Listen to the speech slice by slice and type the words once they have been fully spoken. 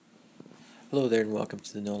Hello there and welcome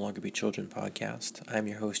to the No Longer Be Children podcast. I'm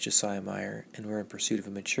your host Josiah Meyer and we're in pursuit of a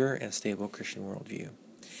mature and stable Christian worldview.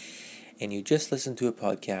 And you just listened to a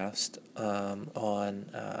podcast on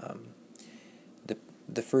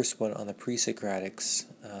the first one on the pre-Socratics.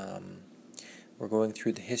 We're going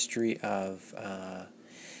through the history of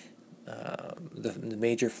the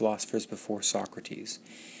major philosophers before Socrates.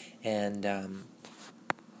 And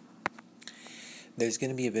there's going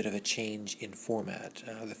to be a bit of a change in format.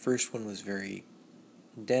 The first one was very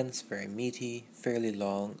dense, very meaty, fairly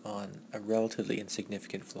long on a relatively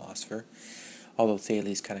insignificant philosopher, although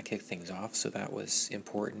Thales kind of kicked things off, so that was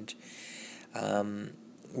important. We're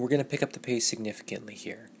going to pick up the pace significantly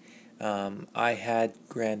here. I had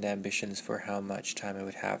grand ambitions for how much time I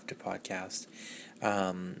would have to podcast,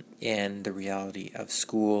 and the reality of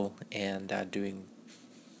school and the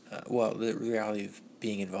reality of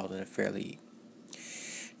being involved in a fairly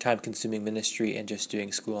time-consuming ministry and just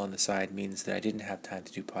doing school on the side means that I didn't have time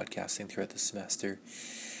to do podcasting throughout the semester.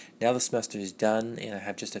 Now the semester is done, and I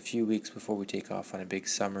have just a few weeks before we take off on a big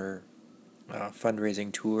summer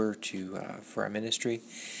fundraising tour for our ministry.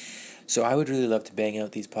 So I would really love to bang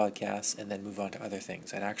out these podcasts and then move on to other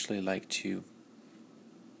things. I'd actually like to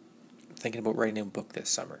thinking about writing a book this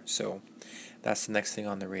summer, so that's the next thing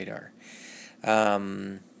on the radar.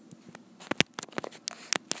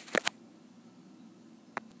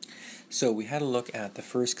 So we had a look at the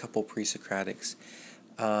first couple pre-Socratics.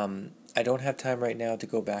 I don't have time right now to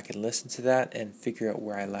go back and listen to that and figure out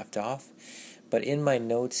where I left off. But in my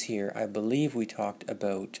notes here, I believe we talked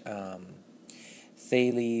about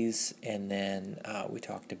Thales, and then we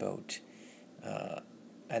talked about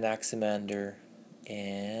Anaximander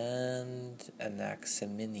and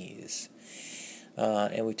Anaximenes.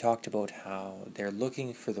 And we talked about how they're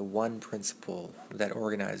looking for the one principle that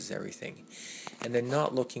organizes everything. And they're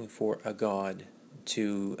not looking for a god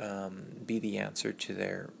to be the answer to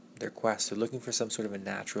their quest. They're looking for some sort of a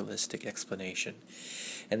naturalistic explanation.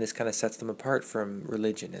 And this kind of sets them apart from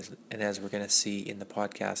religion. And as we're going to see in the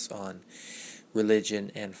podcast on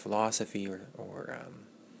religion and philosophy, or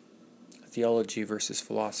theology versus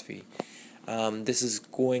philosophy, this is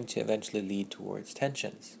going to eventually lead towards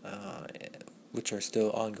tensions, which are still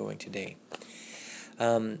ongoing today.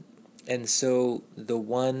 And so the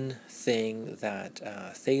one thing that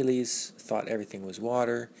Thales thought everything was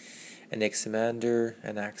water, Anaximander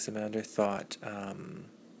thought,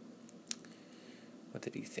 what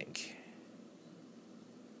did he think?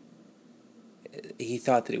 He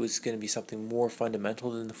thought that it was going to be something more fundamental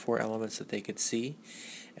than the four elements that they could see.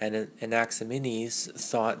 And Anaximenes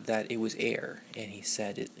thought that it was air. And he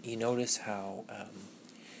said, you notice how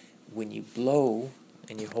when you blow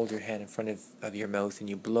and you hold your hand in front of your mouth and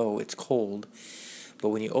you blow, it's cold. But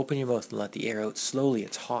when you open your mouth and let the air out slowly,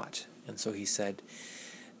 it's hot. And so he said,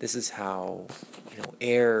 this is how,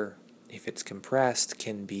 air, if it's compressed,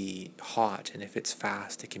 can be hot, and if it's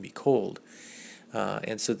fast, it can be cold.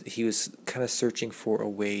 And so he was kind of searching for a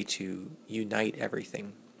way to unite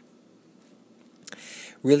everything.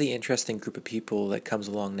 Really interesting group of people that comes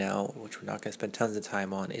along now, which we're not going to spend tons of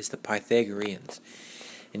time on, is the Pythagoreans.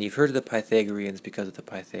 And you've heard of the Pythagoreans because of the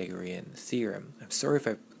Pythagorean theorem. I'm sorry if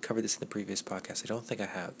I covered this in the previous podcast. I don't think I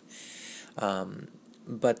have.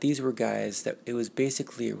 But these were guys that it was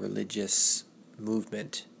basically a religious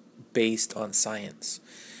movement based on science.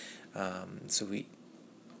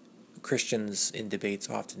 Christians in debates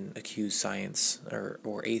often accuse science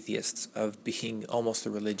or atheists of being almost a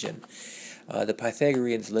religion. The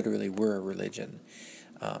Pythagoreans literally were a religion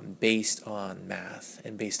based on math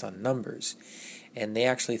and based on numbers. And they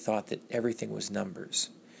actually thought that everything was numbers.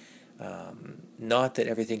 Not that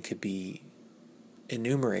everything could be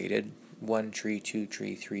enumerated, 1 tree, 2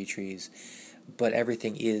 tree, 3 trees, but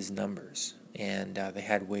everything is numbers. And they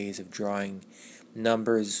had ways of drawing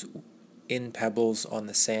numbers in pebbles on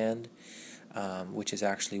the sand, which is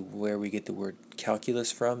actually where we get the word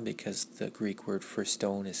calculus from, because the Greek word for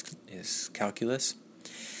stone is calculus.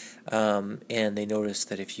 And they noticed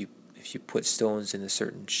that if you put stones in a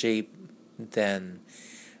certain shape, then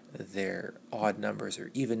they're odd numbers or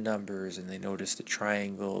even numbers, and they noticed the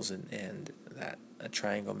triangles, and that a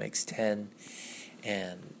triangle makes 10,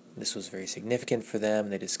 and this was very significant for them.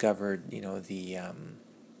 They discovered, the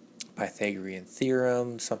Pythagorean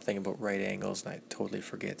theorem, something about right angles, and I totally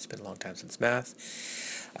forget. It's been a long time since math.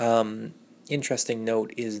 Interesting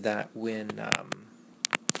note is that when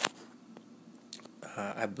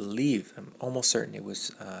I believe, I'm almost certain it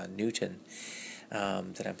was Newton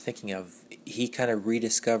that I'm thinking of, he kind of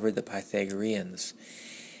rediscovered the Pythagoreans,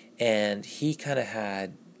 and he kind of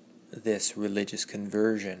had this religious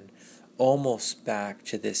conversion almost back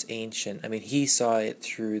to this ancient, I mean, he saw it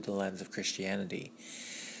through the lens of Christianity.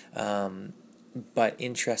 But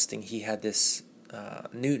interesting, he had this,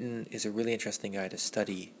 Newton is a really interesting guy to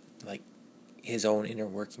study, like his own inner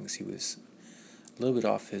workings. He was a little bit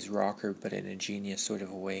off his rocker, but in a genius sort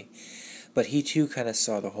of a way. But he too kind of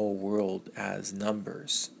saw the whole world as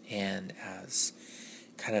numbers and as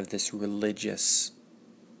kind of this religious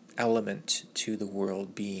element to the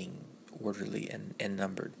world being orderly and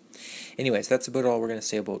numbered. Anyways, that's about all we're going to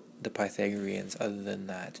say about the Pythagoreans, other than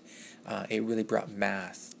that it really brought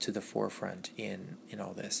math to the forefront in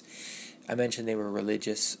all this. I mentioned they were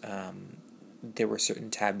religious. There were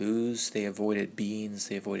certain taboos. They avoided beans.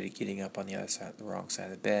 They avoided getting up on the other side, the wrong side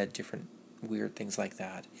of the bed, different weird things like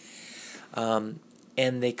that. And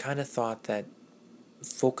they kind of thought that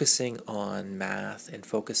focusing on math and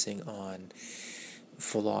focusing on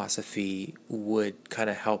philosophy would kind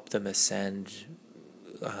of help them ascend,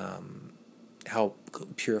 help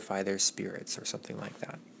purify their spirits or something like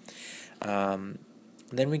that.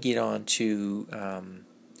 Then we get on to,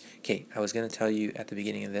 okay, I was going to tell you at the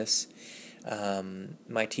beginning of this,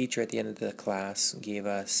 my teacher at the end of the class gave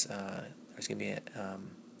us, there's going to be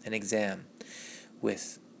an exam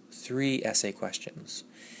with 3 essay questions.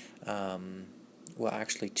 Well,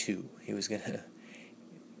 actually 2. He was going to,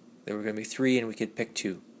 there were going to be 3 and we could pick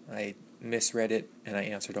 2. I misread it and I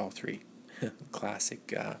answered all 3.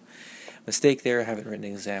 Classic mistake there. I haven't written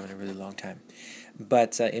an exam in a really long time.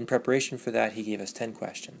 But in preparation for that, he gave us 10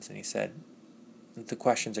 questions, and he said the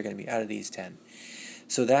questions are going to be out of these 10.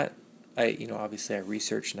 So that, obviously I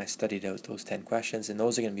researched and I studied out those 10 questions, and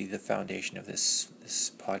those are going to be the foundation of this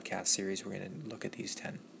podcast series. We're going to look at these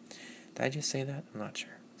 10. Did I just say that? I'm not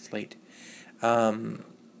sure. It's late.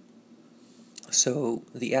 So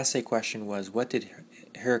the essay question was, what did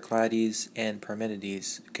Heraclides and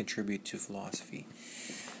Parmenides contribute to philosophy?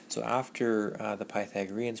 So after the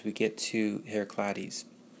Pythagoreans, we get to Heraclides.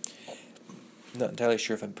 Not entirely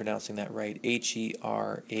sure if I'm pronouncing that right.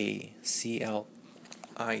 Heraclites.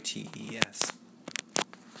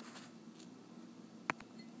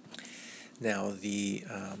 Now the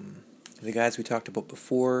guys we talked about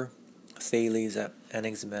before, Thales,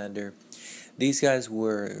 Anaximander, these guys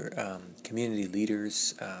were community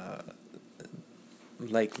leaders,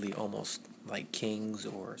 likely almost like kings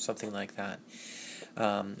or something like that.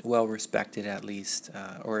 Well respected, at least,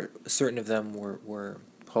 or certain of them were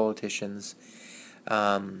politicians.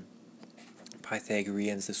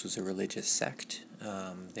 Pythagoreans, this was a religious sect.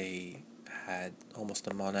 They had almost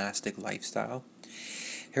a monastic lifestyle.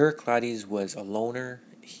 Heraclides was a loner.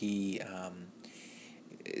 He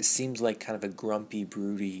seems like kind of a grumpy,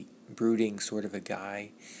 brooding sort of a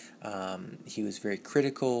guy. He was very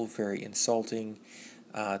critical, very insulting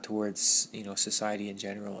towards society in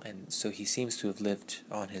general, and so he seems to have lived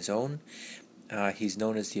on his own. He's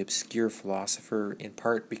known as the obscure philosopher, in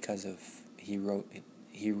part because of he wrote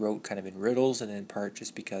kind of in riddles, and in part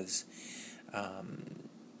just because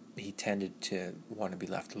he tended to want to be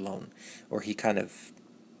left alone, or he kind of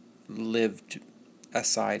lived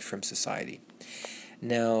aside from society.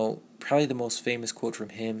 Now, probably the most famous quote from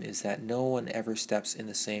him is that no one ever steps in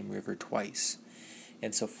the same river twice.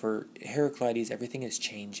 And so for Heraclides, everything is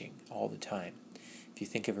changing all the time. If you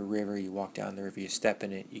think of a river, you walk down the river, you step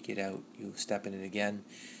in it, you get out, you step in it again.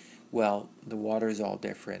 Well, the water is all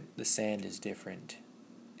different, the sand is different,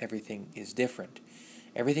 everything is different.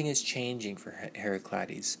 Everything is changing for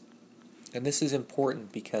Heraclides. And this is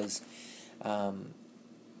important because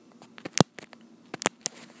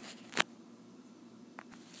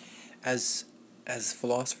as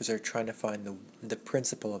philosophers are trying to find the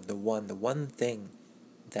principle of the one thing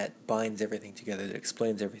that binds everything together, that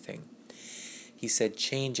explains everything, he said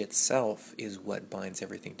change itself is what binds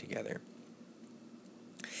everything together.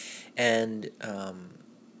 And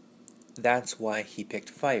that's why he picked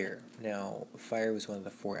fire. Now, fire was one of the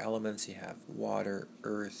 4 elements. You have water,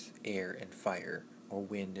 earth, air, and fire, or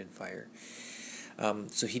wind and fire.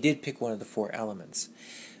 So he did pick one of the 4 elements.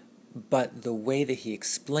 But the way that he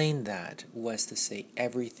explained that was to say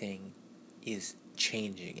everything is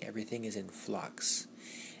changing, everything is in flux.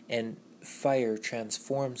 And fire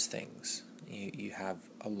transforms things. You have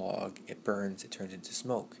a log, it burns, it turns into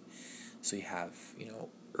smoke. So you have,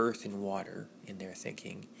 earth and water in their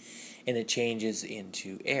thinking, and it changes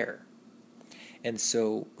into air. And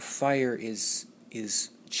so fire is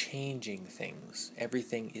changing things.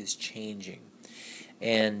 Everything is changing.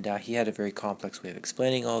 And he had a very complex way of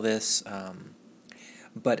explaining all this,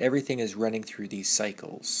 but everything is running through these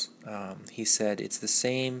cycles. He said it's the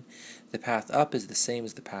same, the path up is the same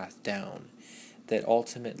as the path down. that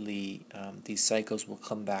ultimately these cycles will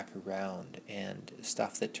come back around, and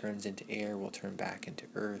stuff that turns into air will turn back into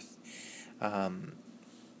earth. Um,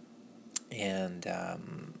 and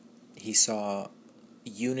he saw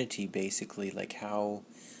unity, basically, like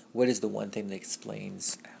what is the one thing that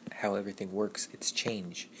explains how everything works? It's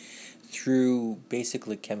change through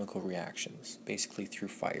basically chemical reactions, basically through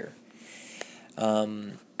fire.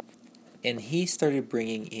 And he started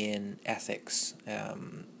bringing in ethics.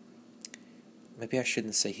 Maybe I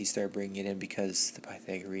shouldn't say he started bringing it in, because the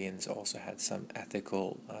Pythagoreans also had some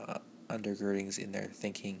ethical undergirdings in their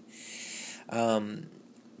thinking.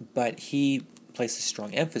 But he placed a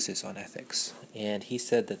strong emphasis on ethics, and he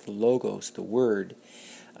said that the logos, the word,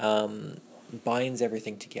 binds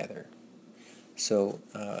everything together. So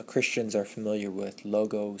Christians are familiar with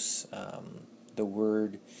logos, the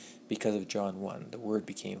word, because of John 1. The word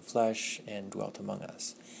became flesh and dwelt among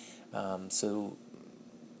us. So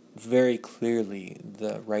very clearly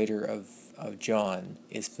the writer of John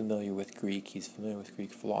is familiar with Greek. He's familiar with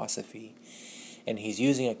Greek philosophy. And he's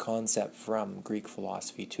using a concept from Greek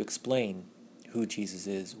philosophy to explain who Jesus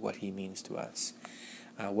is, what he means to us,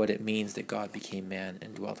 what it means that God became man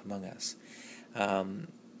and dwelt among us.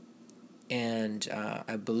 And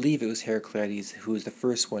I believe it was Heraclides who was the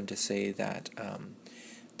first one to say that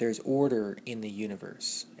there's order in the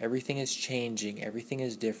universe. Everything is changing, everything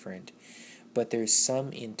is different, but there's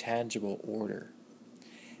some intangible order.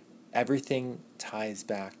 Everything ties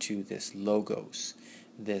back to this logos,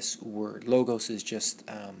 this word. Logos is just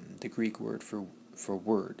the Greek word for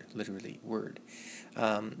word, literally word.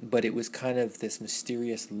 But it was kind of this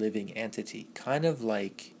mysterious living entity, kind of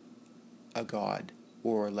like a god,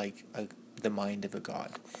 or like the mind of a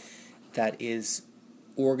god, that is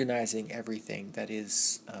organizing everything, that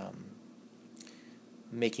is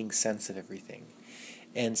making sense of everything.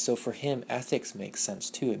 And so for him, ethics makes sense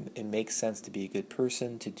too. It makes sense to be a good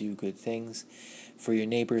person, to do good things for your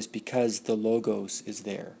neighbors, because the logos is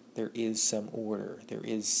there. There is some order. There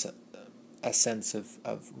is a sense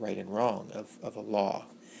of right and wrong, of a law,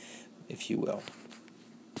 if you will.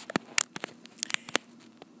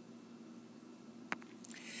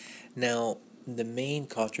 Now, the main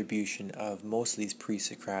contribution of most of these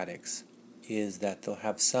pre-Socratics is that they'll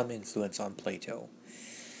have some influence on Plato.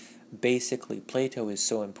 Basically, Plato is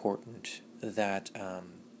so important that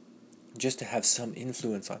just to have some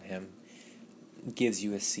influence on him gives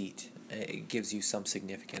you a seat. It gives you some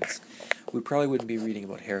significance. We probably wouldn't be reading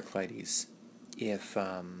about Heraclides if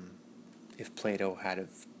Plato had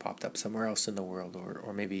have popped up somewhere else in the world,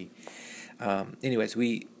 or maybe... anyways,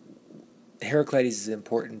 Heraclides is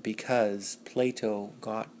important because Plato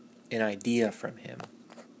got an idea from him.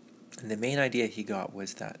 And the main idea he got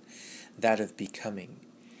was that of becoming.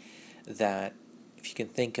 That if you can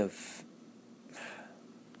think of...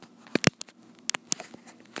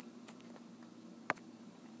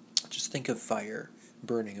 just think of fire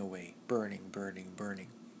burning away, burning, burning, burning.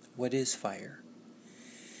 What is fire?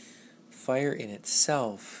 Fire in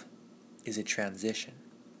itself is a transition.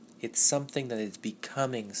 It's something that is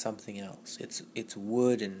becoming something else. It's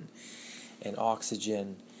wood and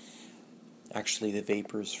oxygen, actually the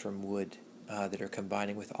vapors from wood that are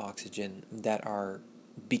combining with oxygen, that are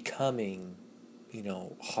becoming,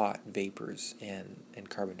 hot vapors and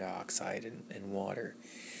carbon dioxide and water.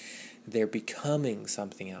 They're becoming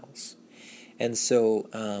something else. And so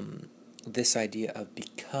this idea of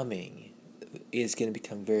becoming is going to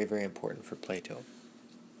become very, very important for Plato.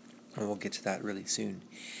 And we'll get to that really soon.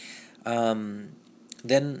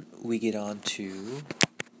 Then we get on to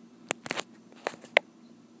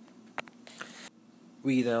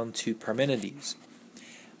Parmenides.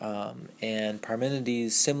 And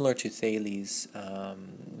Parmenides, similar to Thales,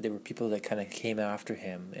 there were people that kind of came after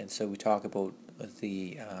him, and so we talk about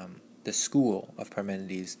the school of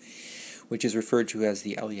Parmenides, which is referred to as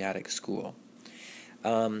the Eleatic school.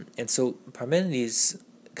 And so Parmenides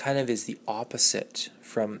kind of is the opposite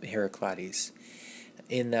from Heraclides,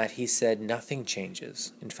 in that he said nothing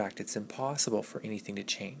changes. In fact, it's impossible for anything to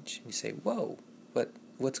change. You say, whoa,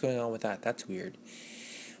 what's going on with that? That's weird.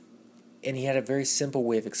 And he had a very simple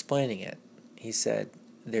way of explaining it. He said,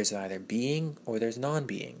 there's either being or there's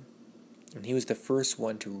non-being. And he was the first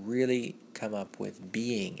one to really come up with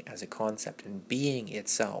being as a concept. And being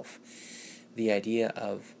itself, the idea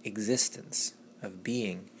of existence, of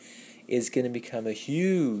being, is going to become a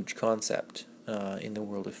huge concept in the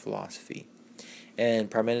world of philosophy.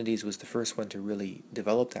 And Parmenides was the first one to really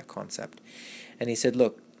develop that concept. And he said,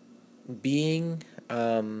 look, being...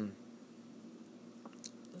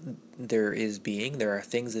 there is being, there are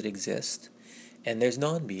things that exist, and there's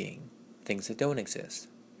non-being, things that don't exist.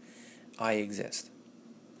 I exist,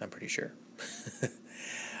 I'm pretty sure.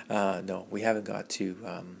 No, we haven't got to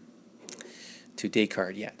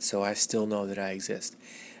Descartes yet, so I still know that I exist.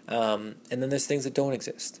 And then there's things that don't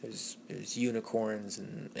exist. There's unicorns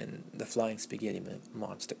and the flying spaghetti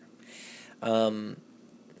monster.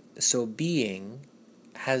 So being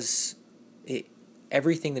has it,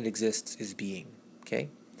 everything that exists is being. Okay,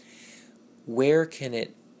 where can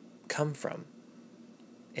it come from?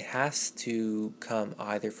 It has to come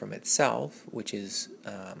either from itself, which is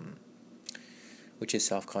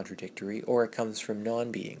self-contradictory, or it comes from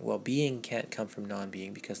non-being. Well, being can't come from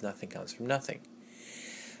non-being because nothing comes from nothing.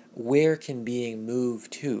 Where can being move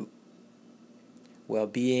to? Well,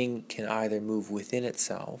 being can either move within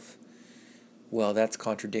itself. Well, that's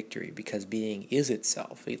contradictory because being is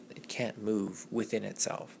itself. It can't move within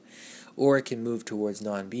itself. Or it can move towards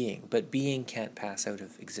non-being, but being can't pass out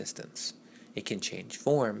of existence. It can change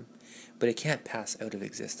form, but it can't pass out of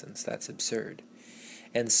existence. That's absurd.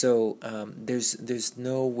 And so there's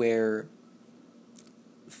nowhere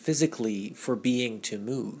physically for being to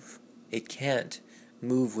move. It can't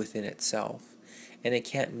move within itself, and it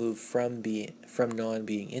can't move from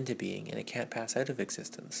non-being into being, and it can't pass out of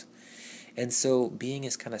existence. And so being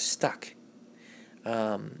is kind of stuck.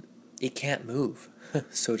 It can't move,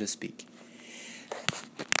 so to speak.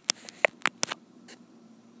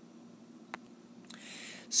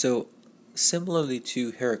 So similarly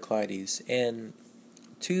to Heraclides and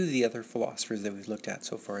to the other philosophers that we've looked at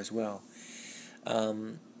so far as well,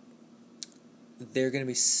 they're going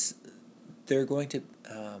to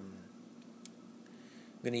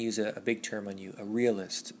I'm going to use a big term on you, a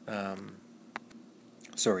realist, an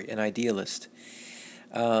idealist.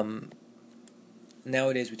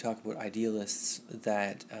 Nowadays we talk about idealists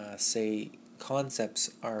that say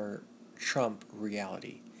concepts are trump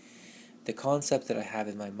reality. The concept that I have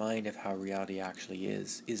in my mind of how reality actually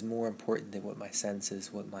is more important than what my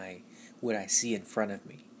senses, what I see in front of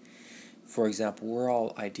me. For example, we're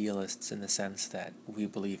all idealists in the sense that we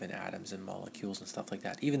believe in atoms and molecules and stuff like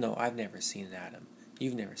that, even though I've never seen an atom.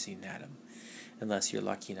 You've never seen an atom, unless you're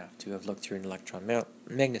lucky enough to have looked through an electron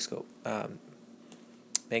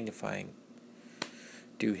magnifying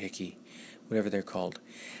doohickey, whatever they're called.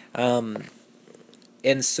 And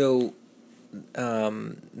so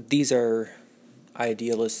these are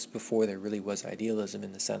idealists before there really was idealism,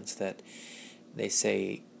 in the sense that they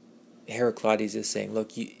say, Heraclides is saying,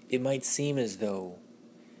 look, it might seem as though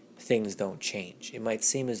things don't change. It might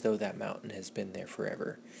seem as though that mountain has been there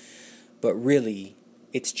forever. But really,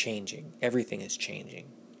 it's changing. Everything is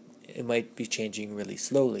changing. It might be changing really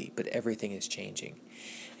slowly, but everything is changing.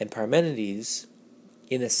 And Parmenides,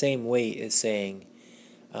 in the same way, is saying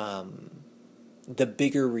the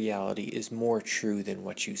bigger reality is more true than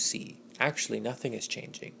what you see. Actually, nothing is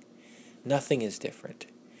changing. Nothing is different.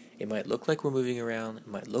 It might look like we're moving around, it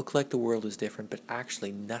might look like the world is different, but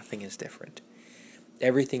actually nothing is different.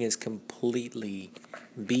 Everything is completely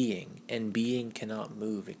being, and being cannot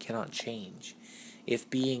move, it cannot change. If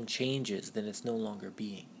being changes, then it's no longer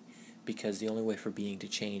being, because the only way for being to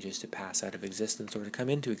change is to pass out of existence or to come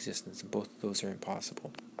into existence, and both of those are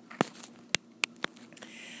impossible.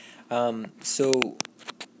 So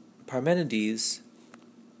Parmenides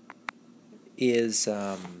is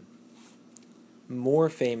more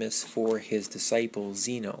famous for his disciple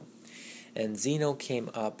Zeno. And Zeno came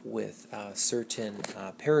up with certain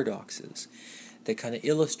paradoxes that kind of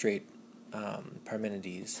illustrate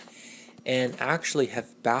Parmenides, and actually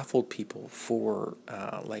have baffled people for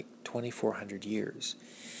like 2,400 years.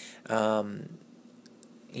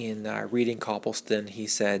 In reading Copleston, he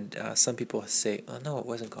said, some people say, oh no, it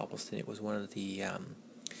wasn't Copleston, it was one of the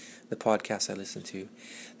podcasts I listened to,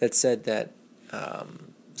 that said that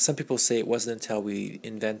some people say it wasn't until we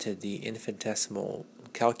invented the infinitesimal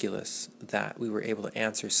calculus that we were able to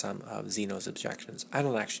answer some of Zeno's objections. I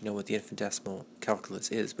don't actually know what the infinitesimal calculus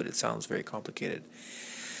is, but it sounds very complicated.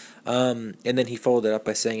 And then he followed it up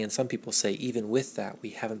by saying, and some people say even with that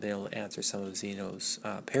we haven't been able to answer some of Zeno's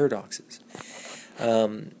paradoxes.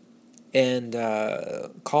 And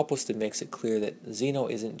Copleston makes it clear that Zeno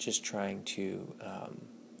isn't just trying to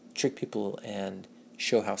trick people and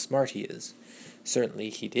show how smart he is. Certainly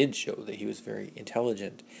he did show that he was very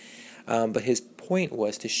intelligent. But his point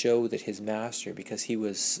was to show that his master, because he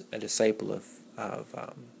was a disciple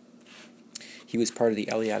he was part of the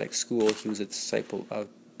Eleatic school, he was a disciple of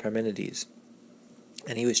Parmenides,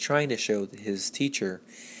 and he was trying to show that his teacher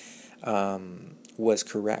was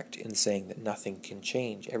correct in saying that nothing can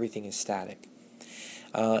change, everything is static.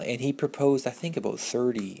 And he proposed, I think, about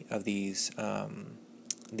 30 of these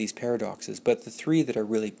paradoxes, but the three that are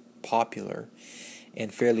really popular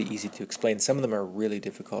and fairly easy to explain. Some of them are really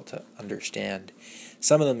difficult to understand.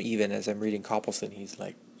 Some of them, even as I'm reading Copleston, he's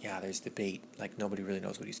like, yeah, there's debate. Like, nobody really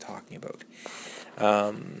knows what he's talking about.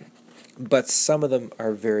 But some of them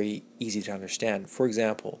are very easy to understand. For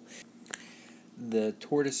example, the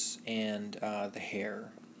tortoise and the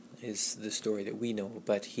hare is the story that we know,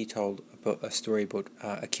 but he told about a story about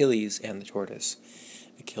Achilles and the tortoise.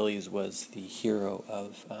 Achilles was the hero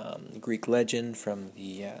of Greek legend from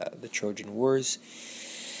the Trojan Wars.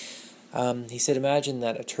 He said, imagine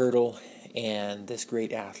that a turtle and this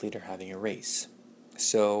great athlete are having a race.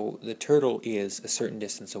 So the turtle is a certain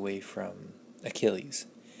distance away from Achilles.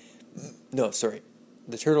 No, sorry.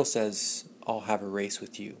 The turtle says, I'll have a race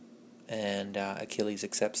with you. And Achilles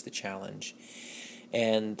accepts the challenge.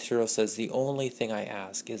 And the turtle says, the only thing I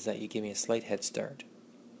ask is that you give me a slight head start.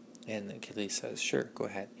 And Achilles says, sure, go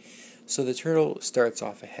ahead. So the turtle starts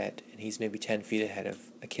off ahead, and he's maybe 10 feet ahead of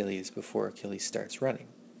Achilles before Achilles starts running.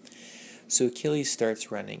 So Achilles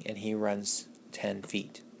starts running, and he runs 10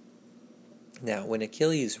 feet. Now, when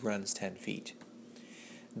Achilles runs 10 feet,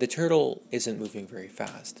 the turtle isn't moving very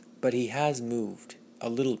fast, but he has moved a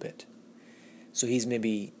little bit. So he's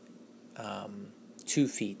maybe 2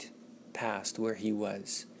 feet past where he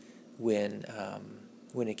was when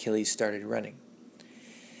Achilles started running.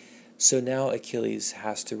 So now Achilles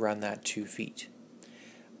has to run that 2 feet.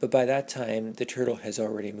 But by that time, the turtle has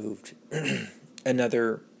already moved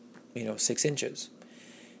another, 6 inches.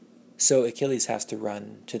 So Achilles has to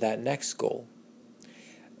run to that next goal.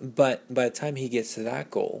 But by the time he gets to that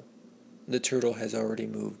goal, the turtle has already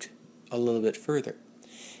moved a little bit further.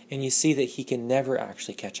 And you see that he can never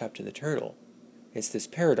actually catch up to the turtle. It's this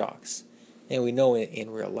paradox. And we know in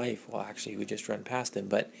real life, well, actually, we just run past him.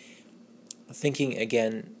 But thinking,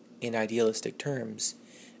 again, in idealistic terms,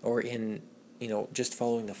 or in, just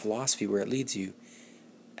following the philosophy where it leads you,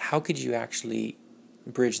 how could you actually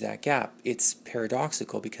bridge that gap? It's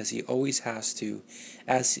paradoxical because he always has to,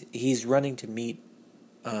 as he's running to meet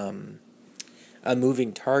a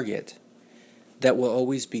moving target that will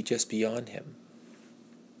always be just beyond him.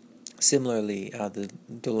 Similarly, the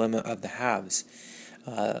dilemma of the halves.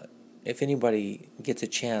 If anybody gets a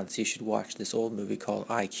chance, you should watch this old movie called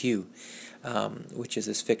IQ, which is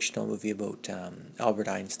this fictional movie about Albert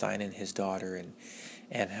Einstein and his daughter,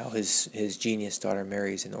 and how his genius daughter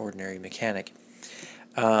marries an ordinary mechanic.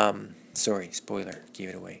 Sorry, spoiler, gave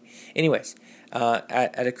it away. Anyways,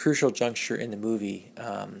 at a crucial juncture in the movie,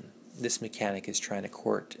 this mechanic is trying to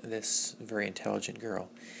court this very intelligent girl.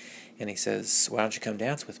 And he says, why don't you come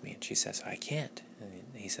dance with me? And she says, I can't. And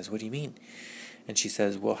he says, what do you mean? And she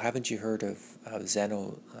says, well, haven't you heard of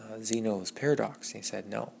Zeno's paradox? And he said,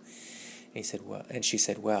 no. And she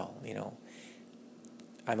said, well,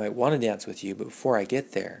 I might want to dance with you, but before I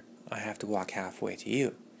get there, I have to walk halfway to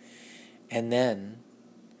you. And then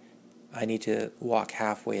I need to walk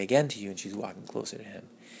halfway again to you, and she's walking closer to him.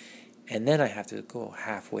 And then I have to go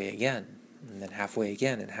halfway again, and then halfway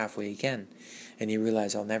again, and halfway again. And you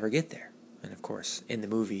realize I'll never get there. And of course, in the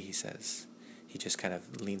movie, he just kind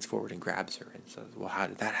of leans forward and grabs her and says, well, how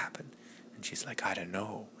did that happen? And she's like, I don't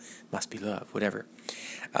know. Must be love, whatever.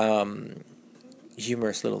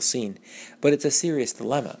 Humorous little scene. But it's a serious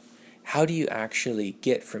dilemma. How do you actually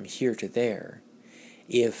get from here to there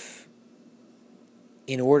if,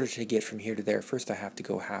 in order to get from here to there, first I have to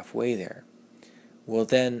go halfway there? Well,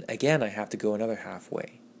 then, again, I have to go another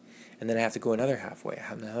halfway. And then I have to go another halfway,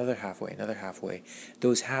 another halfway, another halfway.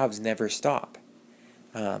 Those halves never stop.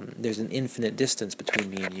 There's an infinite distance between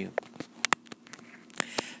me and you.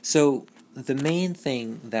 So the main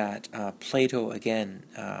thing that Plato, again,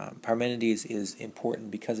 Parmenides is important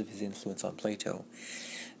because of his influence on Plato.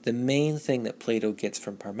 The main thing that Plato gets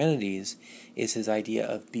from Parmenides is his idea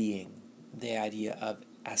of being, the idea of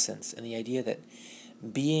essence, and the idea that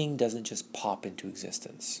being doesn't just pop into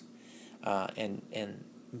existence and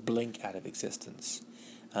blink out of existence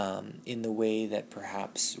in the way that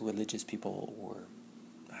perhaps religious people, or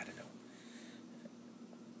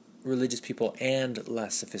religious people and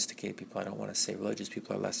less sophisticated people. I don't want to say religious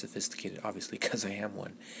people are less sophisticated, obviously, because I am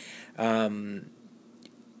one.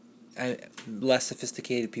 Less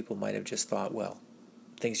sophisticated people might have just thought, well,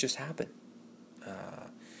 things just happen.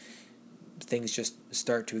 Things just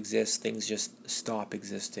start to exist. Things just stop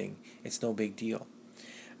existing. It's no big deal.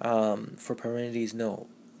 For Parmenides, no.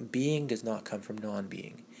 Being does not come from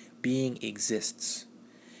non-being. Being exists.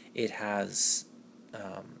 It has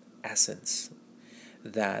essence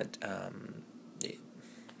that, how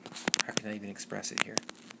can I even express it here?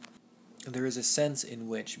 There is a sense in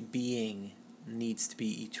which being needs to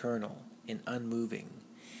be eternal and unmoving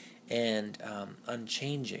and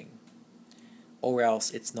unchanging, or else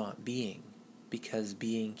it's not being. because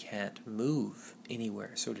being can't move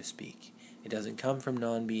anywhere, so to speak. It doesn't come from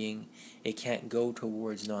non-being. It can't go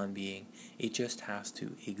towards non-being. It just has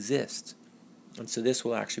to exist. And so this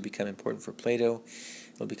will actually become important for Plato.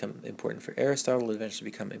 It'll become important for Aristotle. It'll eventually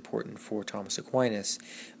become important for Thomas Aquinas.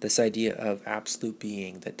 This idea of absolute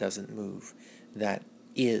being that doesn't move, that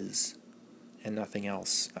is, and nothing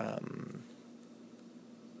else.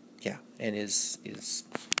 And is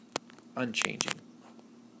unchanging.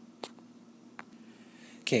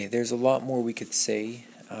 Okay, there's a lot more we could say.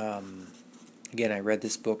 Again, I read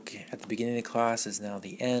this book at the beginning of the class, is now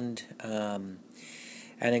the end.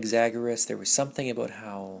 Anaxagoras, there was something about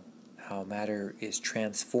how matter is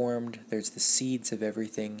transformed. There's the seeds of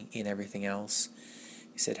everything in everything else.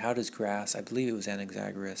 He said, how does grass, I believe it was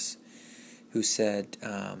Anaxagoras, who said,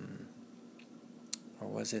 or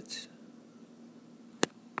was it?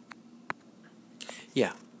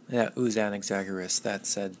 Yeah, it was Anaxagoras that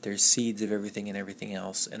said there's seeds of everything in everything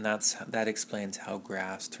else, and that explains how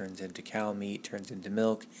grass turns into cow meat, turns into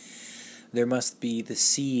milk. There must be the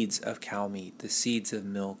seeds of cow meat, the seeds of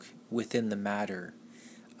milk within the matter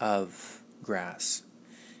of grass.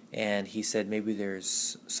 And he said maybe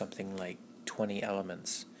there's something like 20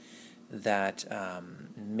 elements that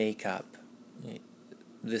make up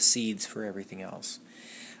the seeds for everything else.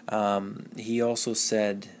 He also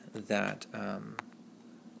said that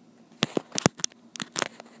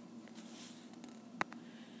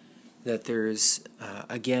that there's,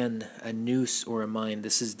 again, a nous or a mind.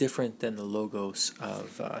 This is different than the logos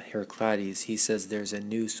of Heraclides. He says there's a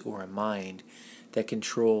nous or a mind that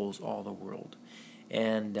controls all the world.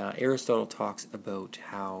 And Aristotle talks about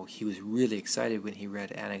how he was really excited when he read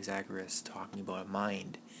Anaxagoras talking about a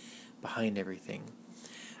mind behind everything.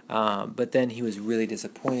 But then he was really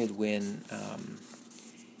disappointed when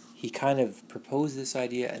he kind of proposed this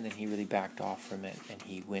idea and then he really backed off from it, and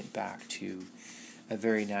he went back to a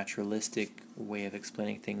very naturalistic way of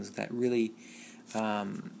explaining things that really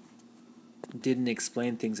didn't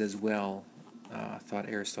explain things as well, thought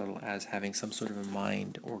Aristotle, as having some sort of a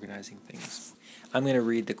mind organizing things. I'm going to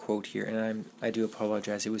read the quote here, and I do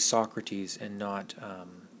apologize. It was Socrates and not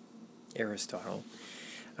Aristotle.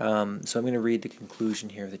 So I'm going to read the conclusion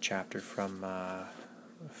here of the chapter from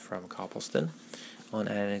Copleston on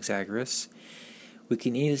Anaxagoras. We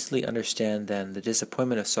can easily understand, then, the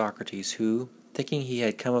disappointment of Socrates, who, thinking he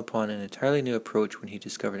had come upon an entirely new approach when he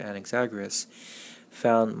discovered Anaxagoras,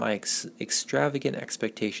 found my extravagant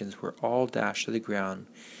expectations were all dashed to the ground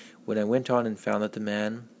when I went on and found that the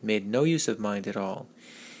man made no use of mind at all.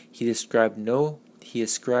 He ascribed no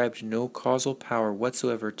causal power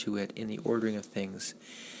whatsoever to it in the ordering of things,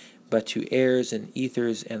 but to airs and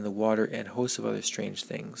ethers and the water and hosts of other strange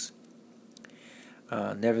things.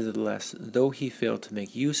 Nevertheless, though he failed to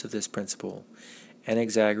make use of this principle,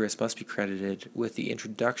 Anaxagoras must be credited with the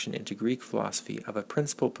introduction into Greek philosophy of a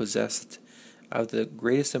principle possessed of the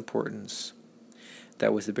greatest importance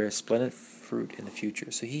that was to bear splendid fruit in the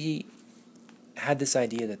future. So he had this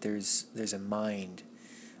idea that there's a mind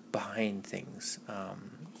behind things.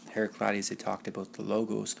 Heraclides had talked about the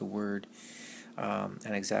logos, the word.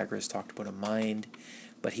 Anaxagoras talked about a mind,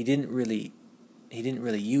 but he didn't really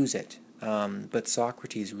use it. But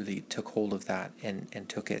Socrates really took hold of that and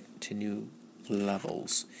took it to new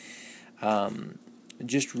levels.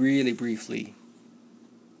 Just really briefly,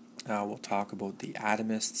 we'll talk about the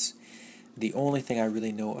atomists. The only thing I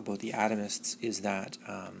really know about the atomists is that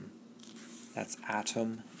that's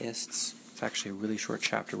atomists. It's actually a really short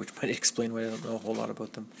chapter, which might explain why I don't know a whole lot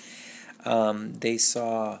about them. They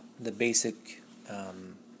saw the basic,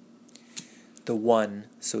 the one,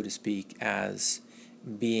 so to speak, as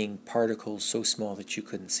being particles so small that you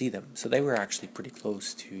couldn't see them. So they were actually pretty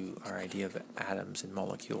close to our idea of atoms and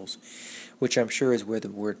molecules, which I'm sure is where the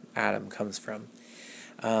word atom comes from.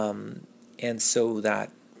 And so that,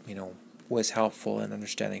 was helpful in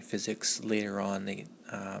understanding physics later on.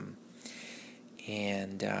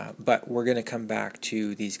 But we're going to come back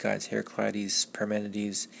to these guys, Heraclides,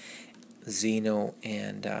 Parmenides, Zeno,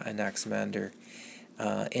 and Anaximander,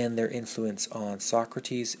 and their influence on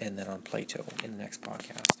Socrates and then on Plato in the next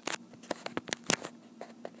podcast.